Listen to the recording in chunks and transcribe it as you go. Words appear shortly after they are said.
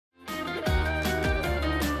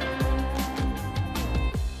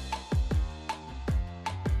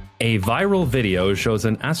A viral video shows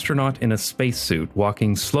an astronaut in a spacesuit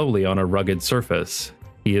walking slowly on a rugged surface.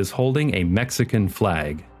 He is holding a Mexican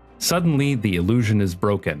flag. Suddenly, the illusion is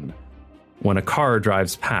broken when a car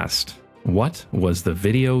drives past. What was the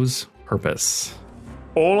video's purpose?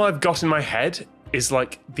 All I've got in my head is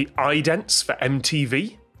like the idents for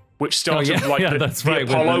MTV, which started the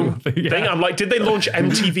Apollo thing. I'm like, did they launch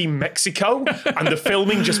MTV Mexico and the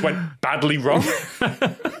filming just went badly wrong?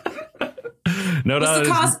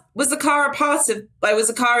 Was the car a part of, like, was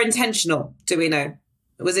the car intentional? Do we know?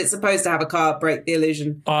 Was it supposed to have a car break the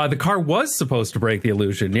illusion? The car was supposed to break the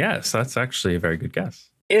illusion, yes. That's actually a very good guess.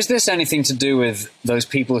 Is this anything to do with those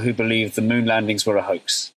people who believed the moon landings were a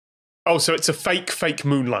hoax? Oh, so it's a fake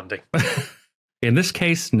moon landing. In this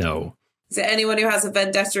case, no. Is it anyone who has a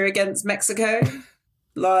vendetta against Mexico?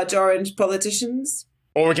 Large orange politicians?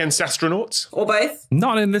 Or against astronauts? Or both?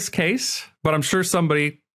 Not in this case, but I'm sure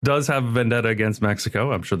somebody does have a vendetta against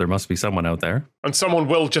Mexico. I'm sure there must be someone out there. And someone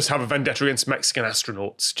will just have a vendetta against Mexican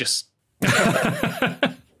astronauts. Just...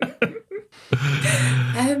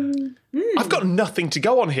 I've got nothing to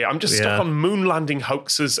go on here. I'm just stuck on moon landing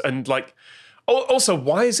hoaxes and like... Also,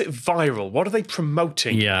 why is it viral? What are they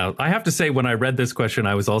promoting? Yeah, I have to say, when I read this question,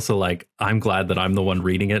 I was also like, I'm glad that I'm the one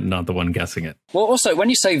reading it and not the one guessing it. Well, also, when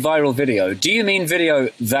you say viral video, do you mean video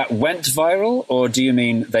that went viral, or do you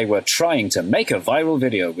mean they were trying to make a viral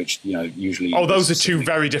video, which, you know, usually... Oh, those are two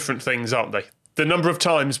very different things, aren't they? The number of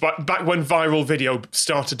times, back when viral video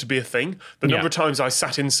started to be a thing, the number of times I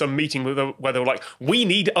sat in some meeting where they were like, we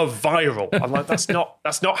need a viral. I'm like, that's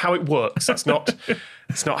not how it works. That's not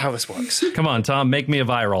how this works. Come on, Tom, make me a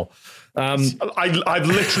viral. I've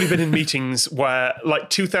literally been in meetings where, like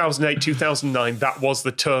 2008, 2009, that was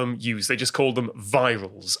the term used. They just called them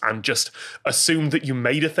virals and just assumed that you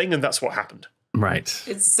made a thing and that's what happened. Right.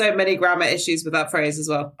 It's so many grammar issues with that phrase as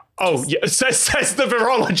well. Oh, yeah, says the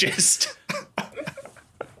virologist.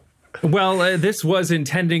 Well, this was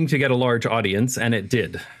intending to get a large audience, and it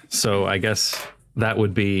did. So I guess that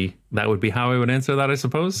would be how I would answer that, I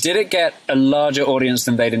suppose. Did it get a larger audience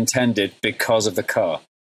than they'd intended because of the car?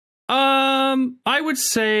 I would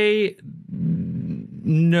say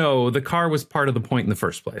no. The car was part of the point in the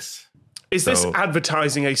first place. Is this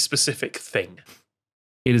advertising a specific thing?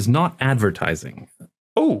 It is not advertising.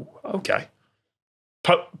 Oh, okay.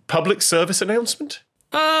 Public service announcement?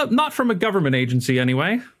 Not from a government agency,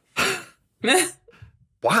 anyway.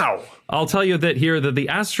 Wow. I'll tell you that the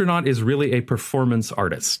astronaut is really a performance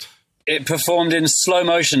artist. It performed in slow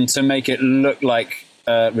motion to make it look like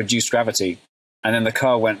reduced gravity. And then the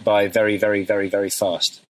car went by very, very, very, very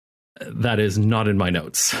fast. That is not in my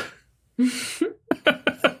notes.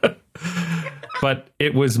 But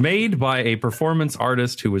it was made by a performance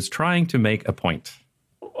artist who was trying to make a point.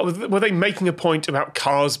 Were they making a point about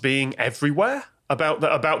cars being everywhere? About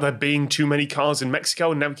there being too many cars in Mexico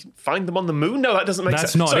and now we can find them on the moon? No, that doesn't make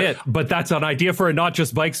sense. That's not it, but that's an idea for a Not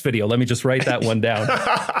Just Bikes video. Let me just write that one down.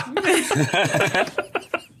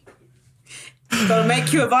 Gotta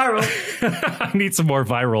make you a viral. I need some more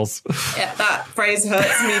virals. Yeah, that phrase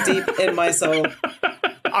hurts me deep in my soul.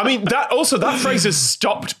 I mean, that phrase has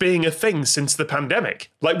stopped being a thing since the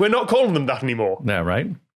pandemic. Like, we're not calling them that anymore. Yeah, right?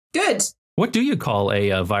 Good. What do you call a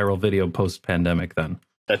viral video post-pandemic, then?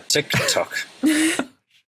 A TikTok.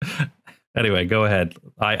 Anyway, go ahead.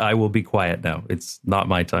 I will be quiet now. It's not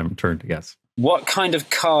my turn to guess. What kind of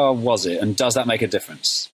car was it, and does that make a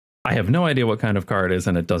difference? I have no idea what kind of car it is,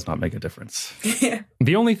 and it does not make a difference.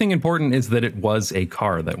 The only thing important is that it was a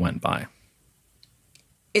car that went by.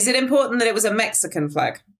 Is it important that it was a Mexican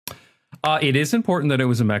flag? It is important that it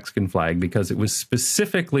was a Mexican flag because it was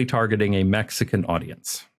specifically targeting a Mexican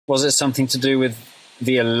audience. Was it something to do with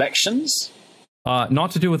the elections?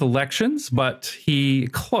 Not to do with elections, but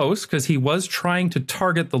close, because he was trying to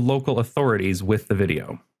target the local authorities with the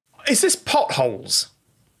video. Is this potholes?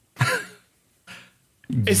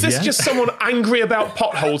 Is this just someone angry about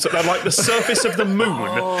potholes that they're like the surface of the moon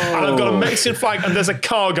and I've got a Mexican flag and there's a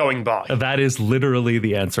car going by? That is literally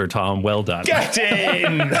the answer, Tom. Well done. Get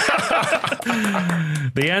in!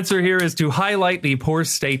 The answer here is to highlight the poor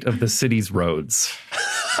state of the city's roads.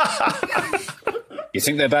 You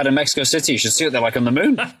think they're bad in Mexico City? You should see what they're like on the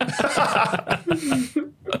moon.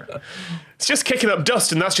 It's just kicking up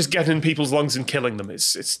dust and that's just getting in people's lungs and killing them.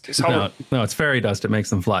 It's horrible. No, it's fairy dust. It makes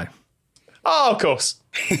them fly. Oh, of course.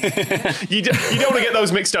 You don't want to get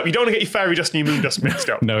those mixed up. You don't want to get your fairy dust and your moon dust mixed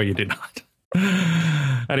up. No, you do not.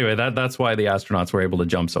 Anyway, that's why the astronauts were able to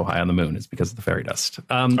jump so high on the moon, is because of the fairy dust.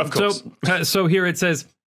 Of course. So here it says,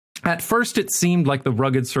 at first it seemed like the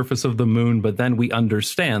rugged surface of the moon, but then we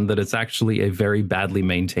understand that it's actually a very badly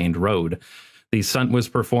maintained road. The stunt was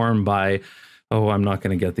performed by oh, I'm not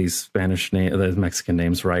going to get these the Mexican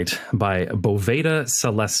names right, by Boveda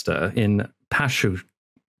Celesta in Pachuca,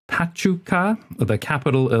 the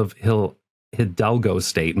capital of Hidalgo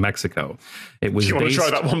State, Mexico. It was. Do you want to try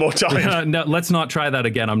that one more time? No, let's not try that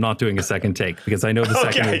again. I'm not doing a second take because I know the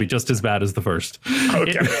second will be just as bad as the first.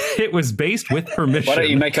 Okay. It was based with permission. Why don't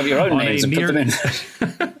you make up your own names and put them in?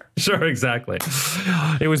 Sure, exactly.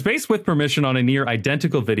 It was based with permission on a near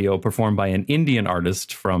identical video performed by an Indian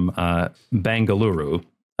artist from Bangalore.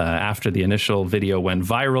 After the initial video went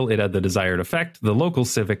viral, it had the desired effect. The local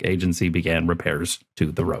civic agency began repairs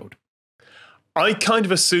to the road. I kind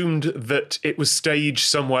of assumed that it was staged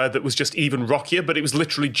somewhere that was just even rockier, but it was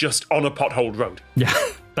literally just on a potholed road. Yeah,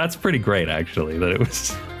 that's pretty great, actually, that it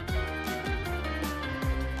was